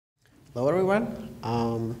Hello, everyone.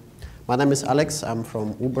 My name is Alex. I'm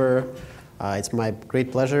from Uber. It's my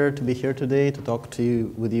great pleasure to be here today to talk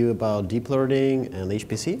with you about deep learning and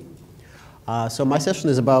HPC. So my session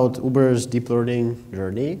is about Uber's deep learning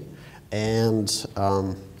journey. And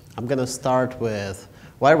I'm going to start with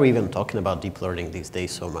why are we even talking about deep learning these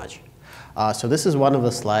days so much? So this is one of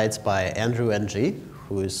the slides by Andrew Ng,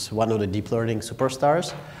 who is one of the deep learning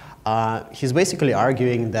superstars. He's basically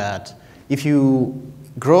arguing that if you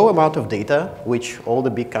grow amount of data, which all the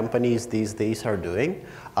big companies these days are doing,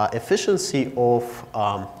 efficiency of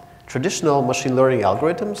traditional machine learning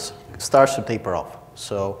algorithms starts to taper off.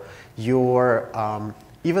 So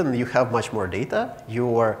even you have much more data,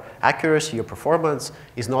 your accuracy, your performance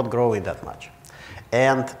is not growing that much.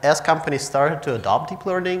 And as companies started to adopt deep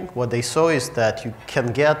learning, what they saw is that you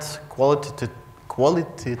can get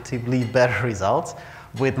qualitatively better results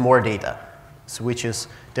with more data, which is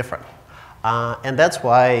different. And that's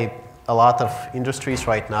why a lot of industries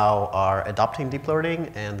right now are adopting deep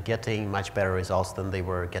learning and getting much better results than they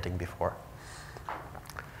were getting before.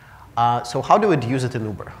 So how do we use it in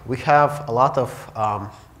Uber? We have a lot of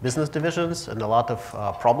business divisions and a lot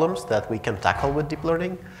of problems that we can tackle with deep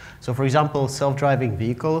learning. So for example, self-driving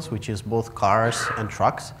vehicles, which is both cars and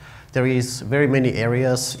trucks, there is very many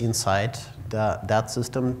areas inside that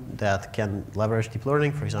system that can leverage deep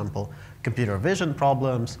learning. For example, computer vision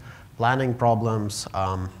problems, planning problems,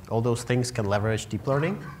 all those things can leverage deep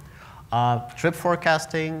learning. Trip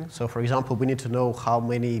forecasting, so for example, we need to know how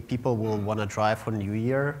many people will want to drive on New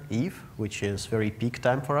Year Eve, which is very peak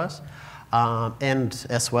time for us, and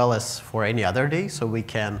as well as for any other day, so we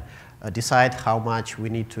can decide how much we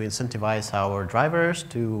need to incentivize our drivers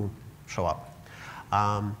to show up.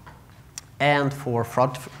 And for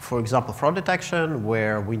fraud, for example, fraud detection,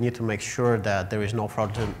 where we need to make sure that there is no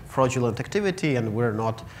fraudulent activity and we're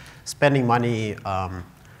not spending money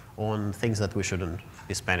on things that we shouldn't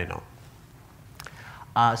be spending on.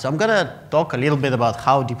 So I'm going to talk a little bit about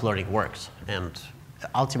how deep learning works and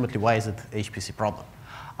ultimately why is it an HPC problem.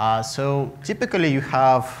 So typically you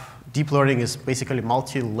have deep learning is basically a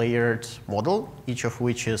multi-layered model, each of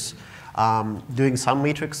which is doing some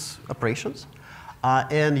matrix operations.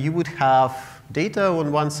 And you would have data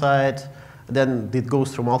on one side, then it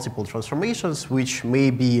goes through multiple transformations, which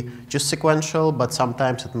may be just sequential, but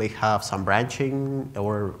sometimes it may have some branching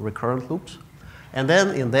or recurrent loops. And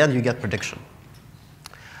then in the end, you get prediction.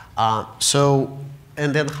 And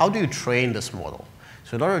then how do you train this model?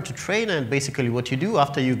 So in order to train it, basically what you do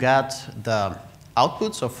after you get the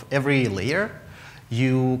outputs of every layer,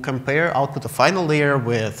 you compare output of final layer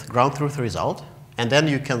with ground truth result. And then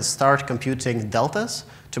you can start computing deltas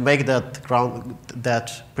to make that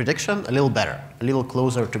prediction a little better, a little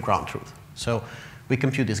closer to ground truth. So we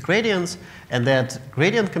compute these gradients, and that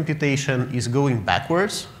gradient computation is going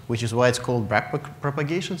backwards, which is why it's called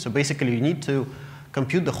backpropagation. So basically, you need to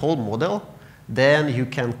compute the whole model. Then you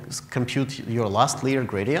can compute your last layer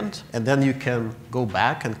gradient, and then you can go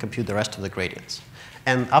back and compute the rest of the gradients.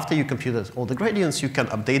 And after you compute all the gradients, you can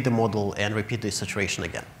update the model and repeat this iteration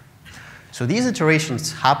again. So these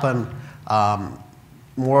iterations happen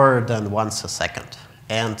more than once a second.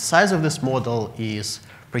 And size of this model is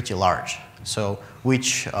pretty large, so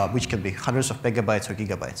which can be hundreds of megabytes or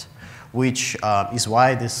gigabytes, which is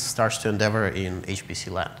why this starts to endeavor in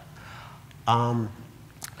HPC land.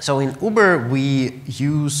 So in Uber, we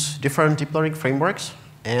use different deep learning frameworks.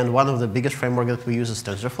 And one of the biggest frameworks that we use is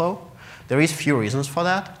Tensorflow. There is few reasons for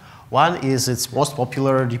that. One is its most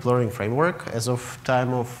popular deep learning framework. As of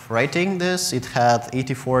time of writing this, it had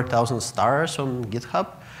 84,000 stars on GitHub.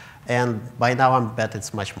 And by now, I bet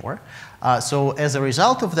it's much more. So as a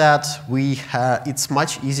result of that, it's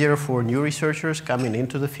much easier for new researchers coming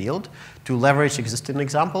into the field to leverage existing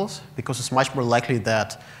examples, because it's much more likely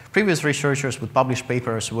that previous researchers would publish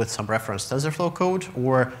papers with some reference TensorFlow code,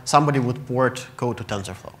 or somebody would port code to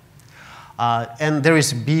TensorFlow. And there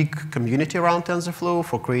is a big community around TensorFlow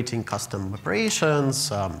for creating custom operations,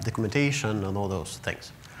 documentation, and all those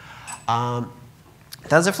things.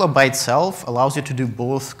 TensorFlow by itself allows you to do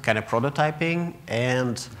both kind of prototyping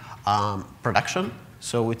and production.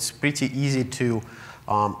 So it's pretty easy to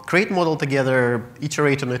create model together,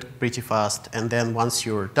 iterate on it pretty fast, and then once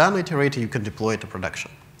you're done iterating, you can deploy it to production.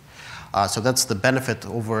 So that's the benefit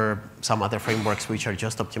over some other frameworks which are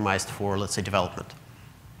just optimized for, let's say, development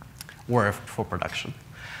or for production.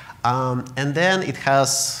 And then it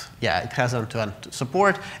has end-to-end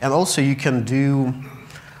support. And also you can do,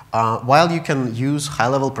 while you can use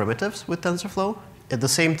high-level primitives with TensorFlow, at the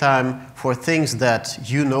same time, for things that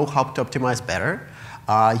you know how to optimize better,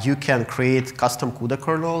 you can create custom CUDA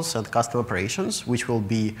kernels and custom operations, which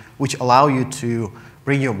allow you to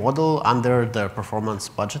bring your model under the performance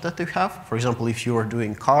budget that you have. For example, if you are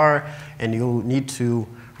doing car and you need to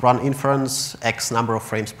run inference X number of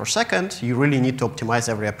frames per second, you really need to optimize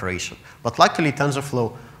every operation. But luckily,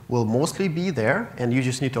 TensorFlow will mostly be there, and you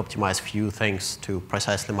just need to optimize a few things to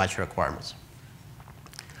precisely match your requirements.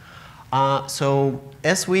 So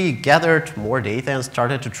as we gathered more data and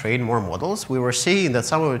started to train more models, we were seeing that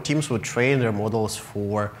some of the teams would train their models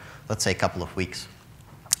for, let's say, a couple of weeks.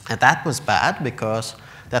 And that was bad because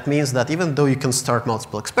that means that even though you can start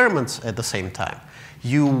multiple experiments at the same time,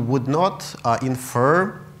 you would not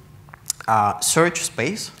infer search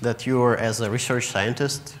space that you're, as a research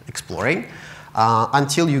scientist, exploring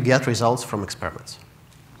until you get results from experiments.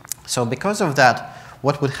 So because of that,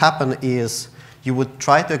 what would happen is you would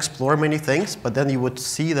try to explore many things, but then you would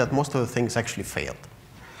see that most of the things actually failed.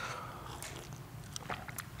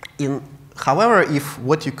 However,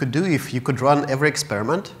 what you could do, if you could run every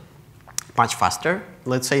experiment much faster,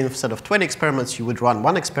 let's say instead of 20 experiments, you would run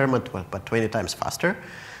one experiment, but 20 times faster,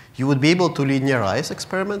 you would be able to linearize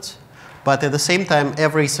experiments. But at the same time,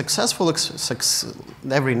 every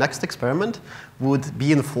every next experiment would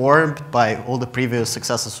be informed by all the previous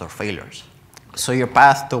successes or failures. So your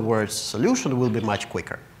path towards solution will be much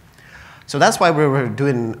quicker. So that's why we were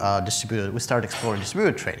doing we started exploring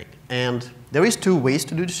distributed training. And there is two ways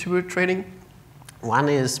to do distributed training. One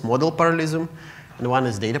is model parallelism, and one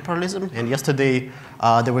is data parallelism. And yesterday,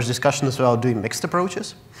 there was discussion as well doing mixed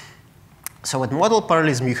approaches. So with model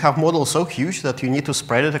parallelism, you have models so huge that you need to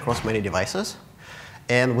spread it across many devices.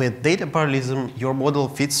 And with data parallelism, your model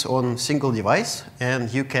fits on a single device,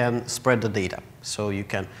 and you can spread the data. So you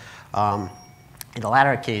can, in the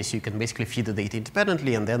latter case, you can basically feed the data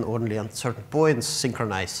independently, and then only at certain points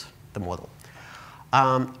synchronize the model.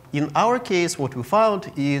 In our case, what we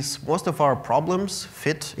found is most of our problems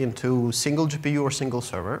fit into single GPU or single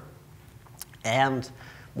server. And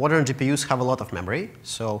modern GPUs have a lot of memory,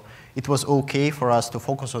 so it was OK for us to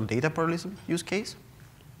focus on data parallelism use case.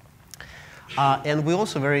 And we're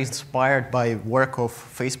also very inspired by work of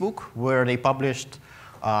Facebook, where they published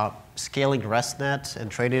scaling ResNet and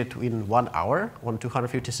trained it in 1 hour on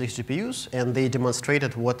 256 GPUs. And they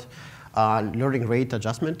demonstrated what learning rate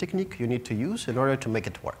adjustment technique you need to use in order to make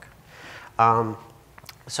it work.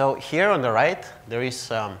 So here on the right, there is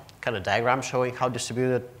kind of diagram showing how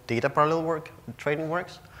distributed data parallel training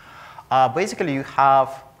works. Basically, you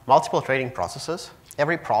have multiple training processes.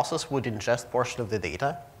 Every process would ingest portion of the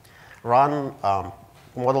data, run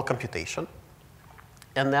model computation,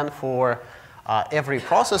 and then for every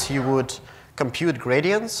process, you would compute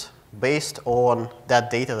gradients based on that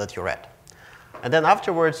data that you read. And then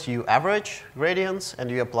afterwards, you average gradients, and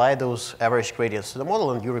you apply those average gradients to the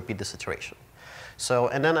model, and you repeat this iteration. So,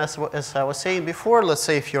 and then as I was saying before, let's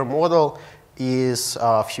say if your model is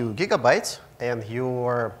a few gigabytes, and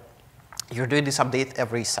you're doing this update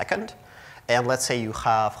every second, and let's say you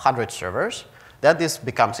have 100 servers, then this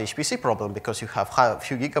becomes an HPC problem because you have a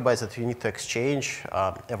few gigabytes that you need to exchange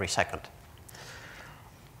every second.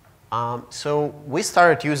 So we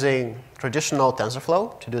started using traditional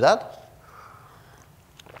TensorFlow to do that.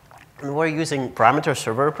 And we're using parameter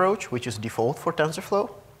server approach, which is default for TensorFlow.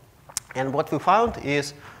 And what we found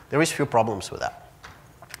is there is a few problems with that.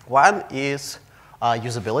 One is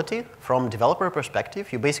usability. From developer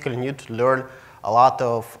perspective, you basically need to learn a lot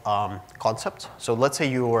of concepts. So let's say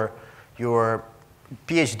you're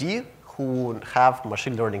PhD who have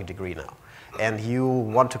machine learning degree now, and you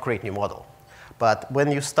want to create new model. But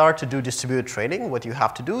when you start to do distributed training, what you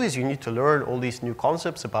have to do is you need to learn all these new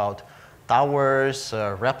concepts about towers,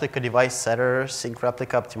 replica device setters, sync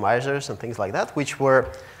replica optimizers, and things like that, which were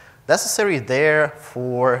necessary there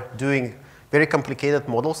for doing very complicated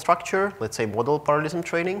model structure, let's say model parallelism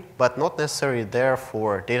training, but not necessarily there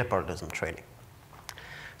for data parallelism training.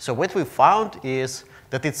 So what we found is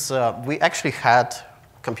that we actually had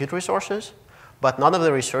compute resources, but none of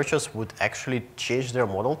the researchers would actually change their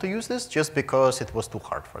model to use this just because it was too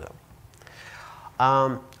hard for them.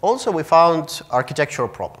 Also, we found architectural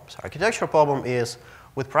problems. Architectural problem is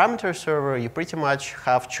with parameter server, you pretty much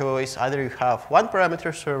have choice. Either you have one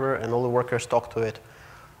parameter server and all the workers talk to it,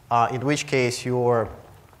 in which case your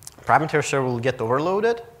parameter server will get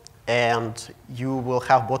overloaded and you will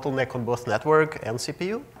have bottleneck on both network and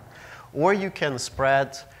CPU. Or you can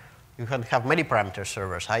you can have many parameter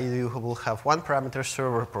servers. Either you will have one parameter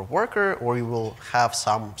server per worker, or you will have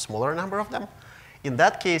some smaller number of them. In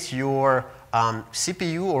that case, your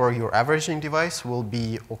CPU or your averaging device will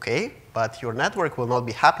be OK, but your network will not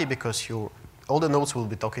be happy because all the nodes will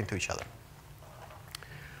be talking to each other.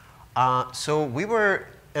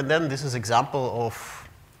 And then this is example of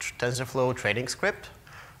TensorFlow training script.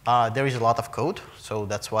 There is a lot of code, so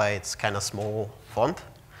that's why it's kind of small font.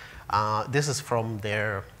 This is from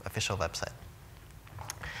their official website.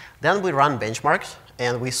 Then we run benchmarks,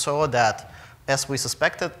 and we saw that, as we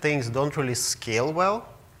suspected, things don't really scale well.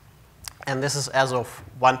 And this is as of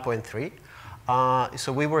 1.3.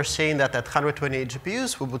 So we were saying that at 128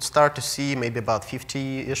 GPUs, we would start to see maybe about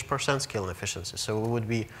 50-ish% scale efficiency. So we would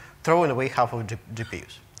be throwing away half of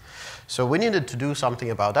GPUs. So we needed to do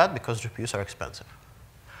something about that because GPUs are expensive.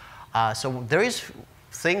 So there is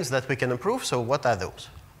things that we can improve. So what are those?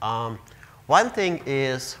 One thing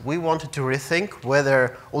is we wanted to rethink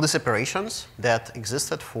whether all these operations that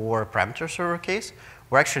existed for parameter server case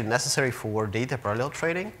were actually necessary for data parallel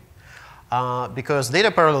training. Because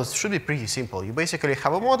data parallels should be pretty simple. You basically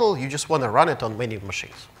have a model, you just want to run it on many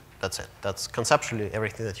machines. That's it. That's conceptually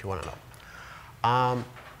everything that you want to know.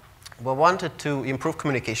 We wanted to improve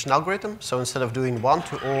communication algorithm. So instead of doing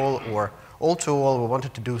one-to-all or all-to-all, we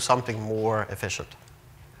wanted to do something more efficient.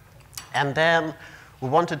 And then we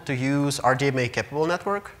wanted to use RDMA capable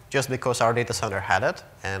network just because our data center had it,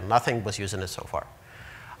 and nothing was using it so far.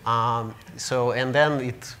 And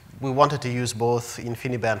then we wanted to use both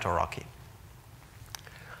InfiniBand or Rocky.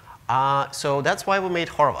 So that's why we made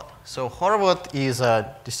Horovod. So Horovod is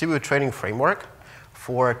a distributed training framework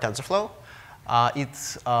for TensorFlow.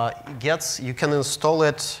 You can install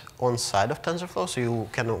it on side of TensorFlow, so you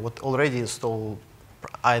can already install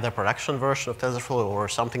either production version of TensorFlow or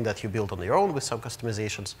something that you build on your own with some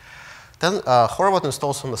customizations. Then Horovod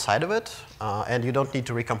installs on the side of it, and you don't need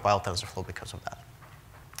to recompile TensorFlow because of that.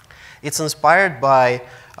 It's inspired by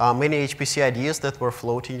many HPC ideas that were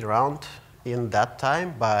floating around in that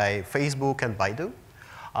time by Facebook and Baidu.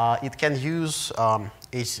 It can use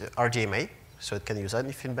RDMA, so it can use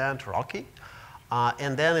InfiniBand, Rocky.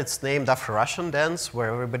 And then it's named after Russian dance,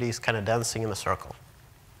 where everybody is kind of dancing in a circle.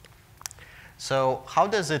 So how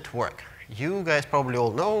does it work? You guys probably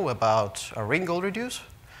all know about a ring allreduce.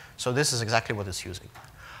 So this is exactly what it's using.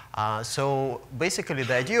 So basically,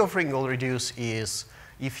 the idea of ring allreduce is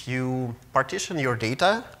if you partition your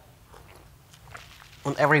data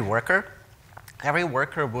on every worker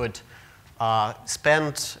would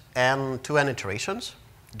spend two n iterations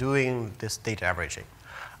doing this data averaging.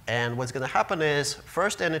 And what's going to happen is,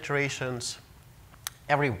 first n iterations,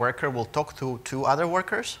 every worker will talk to two other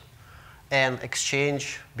workers and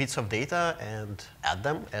exchange bits of data and add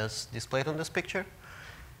them as displayed on this picture.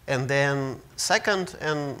 And then second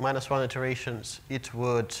n minus 1 iterations, it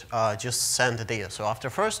would just send the data. So after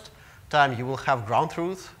first time, you will have ground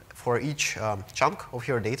truth for each chunk of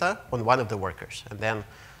your data on one of the workers. And then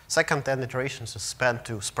second n iterations is spent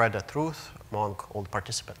to spread the truth among all the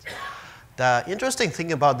participants. The interesting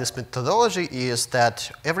thing about this methodology is that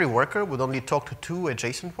every worker would only talk to two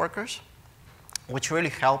adjacent workers, which really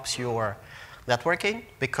helps your networking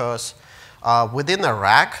because within a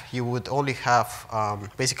rack, you would only have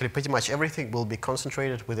basically pretty much everything will be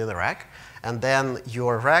concentrated within a rack. And then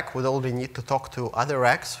your rack would only need to talk to other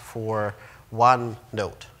racks for one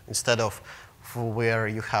node. Instead of where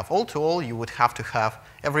you have all-to-all, you would have to have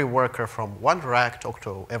every worker from one rack talk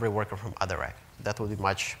to every worker from other rack. That would be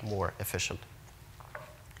much more efficient.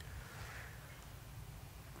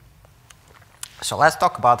 So let's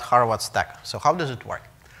talk about Horovod stack. So how does it work?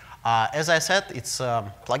 As I said, it's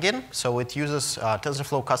a plugin. So it uses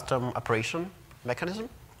TensorFlow custom operation mechanism,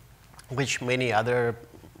 which many other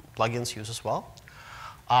plugins use as well.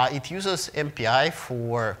 It uses MPI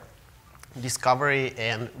for discovery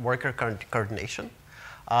and worker coordination.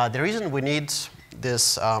 The reason we need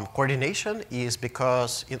this coordination is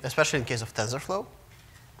because, especially in case of TensorFlow,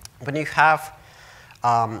 when you have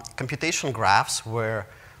computation graphs where,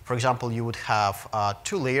 for example, you would have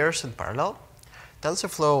two layers in parallel,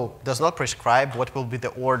 TensorFlow does not prescribe what will be the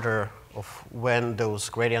order of when those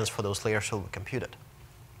gradients for those layers will be computed.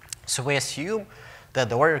 So we assume that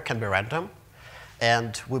the order can be random,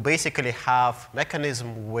 and we basically have a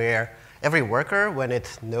mechanism where every worker, when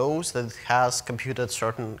it knows that it has computed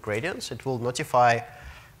certain gradients, it will notify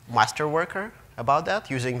master worker about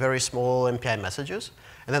that using very small MPI messages.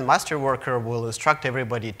 And then master worker will instruct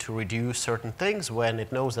everybody to reduce certain things when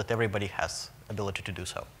it knows that everybody has ability to do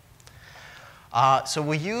so. So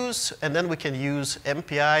we use, and then we can use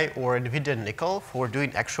MPI or NVIDIA Nickel for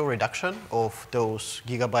doing actual reduction of those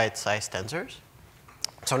gigabyte-sized tensors.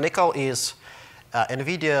 So Nickel is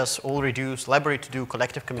NVIDIA's allreduce library to do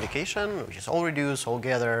collective communication, which is allreduce,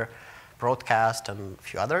 allgather, broadcast, and a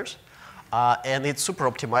few others. And it's super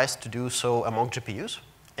optimized to do so among GPUs.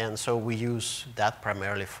 And so we use that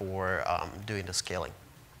primarily for doing the scaling.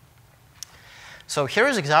 So here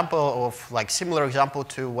is an example of similar example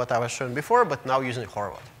to what I was showing before, but now using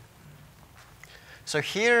Horovod. So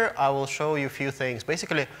here I will show you a few things.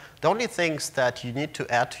 Basically, the only things that you need to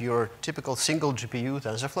add to your typical single GPU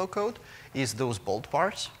TensorFlow code is those bold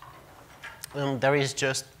parts. There is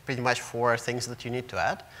just pretty much 4 things that you need to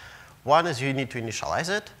add. One is you need to initialize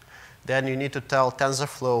it. Then you need to tell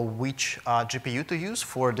TensorFlow which GPU to use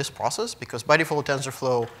for this process, because by default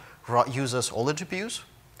TensorFlow uses all the GPUs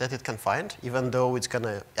that it can find, even though it's going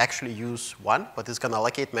to actually use one, but it's going to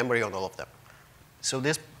allocate memory on all of them. So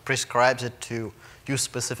this prescribes it to use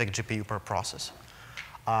specific GPU per process.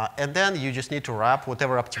 And then you just need to wrap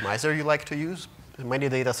whatever optimizer you like to use. Many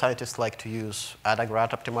data scientists like to use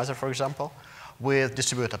ADA-grad optimizer, for example, with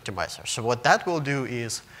distributed optimizer. So what that will do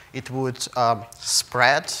is it would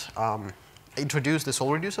introduce this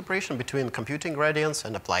allreduce operation between computing gradients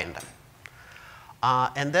and applying them.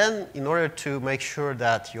 And then in order to make sure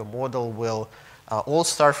that your model will all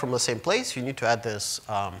start from the same place, you need to add this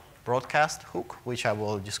broadcast hook, which I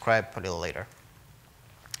will describe a little later.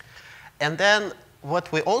 And then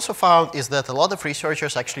what we also found is that a lot of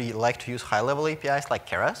researchers actually like to use high-level APIs like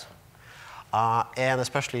Karis, and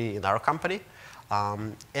especially in our company.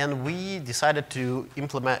 And we decided to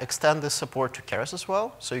extend this support to Karis as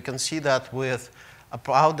well. So you can see that with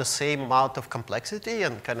about the same amount of complexity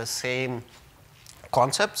and kind of same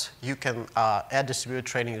concepts, you can add distributed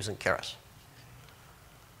training using Karis.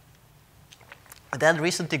 Then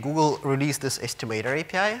recently, Google released this Estimator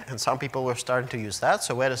API, and some people were starting to use that.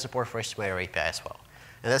 So we had a support for Estimator API as well.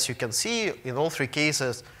 And as you can see, in all 3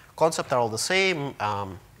 cases, concepts are all the same.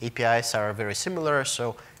 APIs are very similar,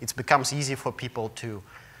 so it becomes easy for people to,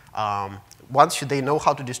 once they know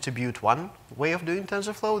how to distribute one way of doing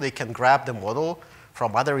TensorFlow, they can grab the model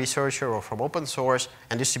from other researcher or from open source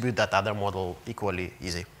and distribute that other model equally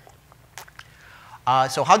easy.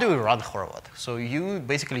 So how do we run Horovod? So you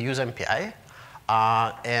basically use MPI.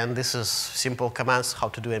 And this is simple commands how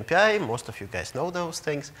to do MPI. Most of you guys know those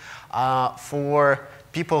things. For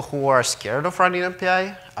people who are scared of running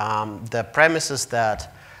MPI, the premise is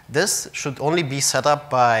that this should only be set up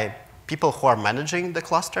by people who are managing the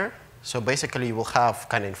cluster. So basically, you will have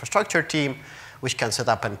kind of infrastructure team which can set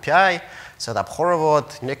up MPI, set up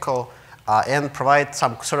Horovod, Nickel, and provide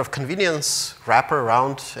some sort of convenience wrapper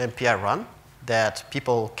around MPI run that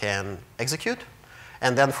people can execute.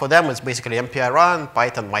 And then for them, it's basically MPI run,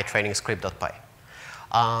 Python, mytrainingscript.py.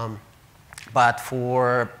 But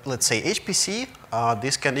for, let's say, HPC,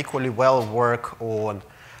 this can equally well work on,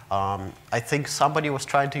 I think somebody was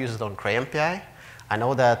trying to use it on Cray MPI. I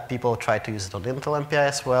know that people try to use it on Intel MPI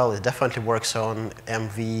as well. It definitely works on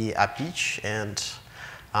MV Apeach and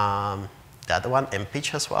the other one,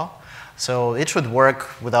 MPeach as well. So it should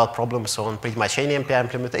work without problems on pretty much any MPI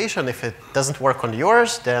implementation. If it doesn't work on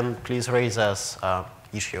yours, then please raise us an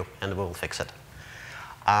issue and we'll fix it.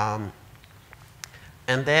 And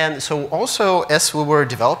then, so also as we were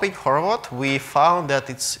developing Horovod, we found that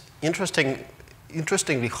it's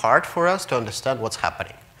interestingly hard for us to understand what's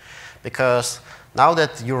happening. Because now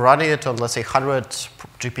that you're running it on, let's say, 100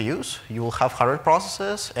 GPUs, you will have 100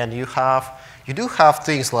 processes, and you do have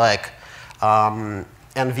things like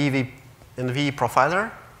NV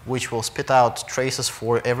profiler, which will spit out traces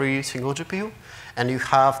for every single GPU. And you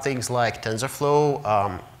have things like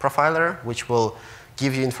TensorFlow profiler, which will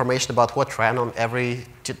give you information about what ran on every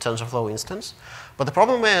TensorFlow instance. But the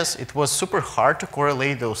problem is it was super hard to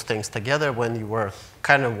correlate those things together when you were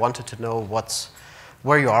kind of wanted to know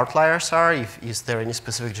where your outliers are, is there any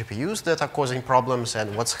specific GPUs that are causing problems,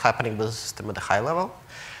 and what's happening with the system at a high level.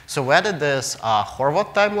 So we added this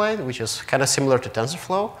Horovod timeline, which is kind of similar to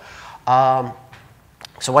TensorFlow.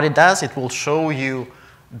 So what it does, it will show you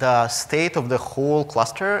the state of the whole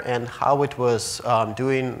cluster and how it was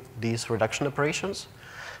doing these reduction operations.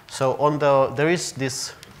 So there is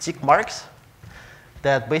this tick marks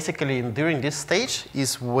that basically during this stage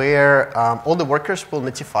is where all the workers will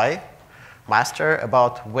notify master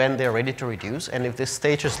about when they're ready to reduce. And if this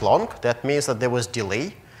stage is long, that means that there was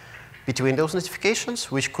delay between those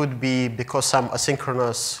notifications, which could be because some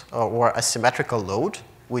asynchronous or asymmetrical load,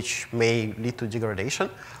 which may lead to degradation,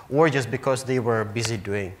 or just because they were busy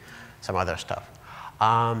doing some other stuff.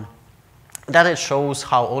 Then it shows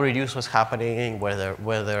how allreduce was happening,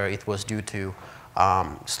 whether it was due to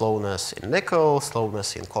slowness in Nickel,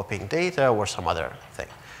 slowness in copying data, or some other thing.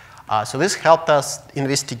 So this helped us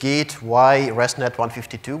investigate why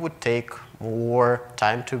ResNet-152 would take more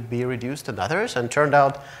time to be reduced than others, and turned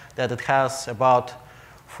out that it has about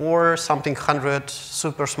 400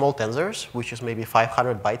 super small tensors, which is maybe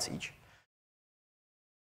 500 bytes each.